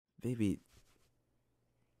Baby.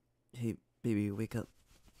 Hey, baby, wake up.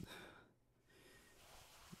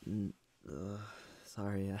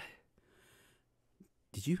 Sorry,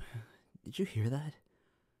 Did you hear that?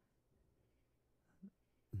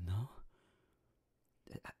 No?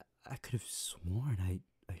 I could have sworn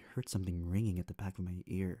I heard something ringing at the back of my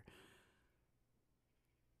ear.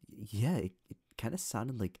 Yeah, it kind of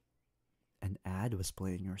sounded like an ad was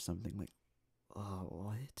playing or something. Like,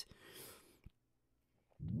 what?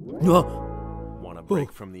 No! Want a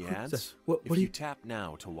break from the ads? If you tap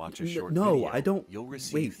now to watch a short video, I don't. You'll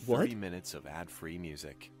receive Wait, what? 30 minutes of ad-free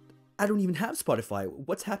music. I don't even have Spotify.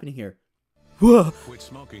 What's happening here? Whoa. Quit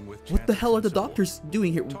smoking with What the hell are the Chantix and doctors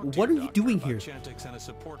doing here? Talk to What are your you doctor doing about here? Chantix and a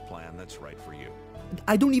support plan that's right for you.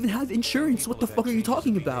 I don't even have insurance. What the People fuck are you have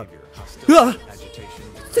talking changes in about? behavior, hostility, Ah! agitation,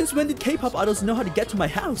 Since when did K-pop idols know how to get to my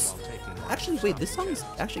house? while taking Actually, wait, this song is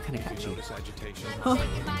actually kind of catchy. notice agitation. Huh?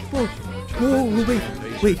 Whoa,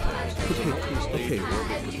 wait. Okay.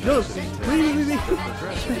 No, wait.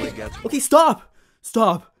 Okay, stop,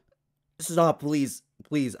 please.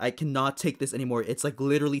 I cannot take this anymore. It's like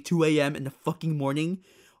literally 2 a.m. in the fucking morning.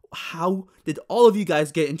 How did all of you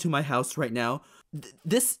guys get into my house right now?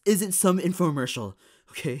 This isn't some infomercial.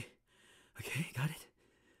 Okay, got it?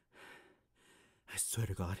 I swear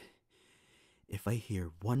to God, if I hear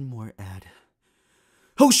one more ad...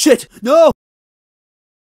 Oh shit! No!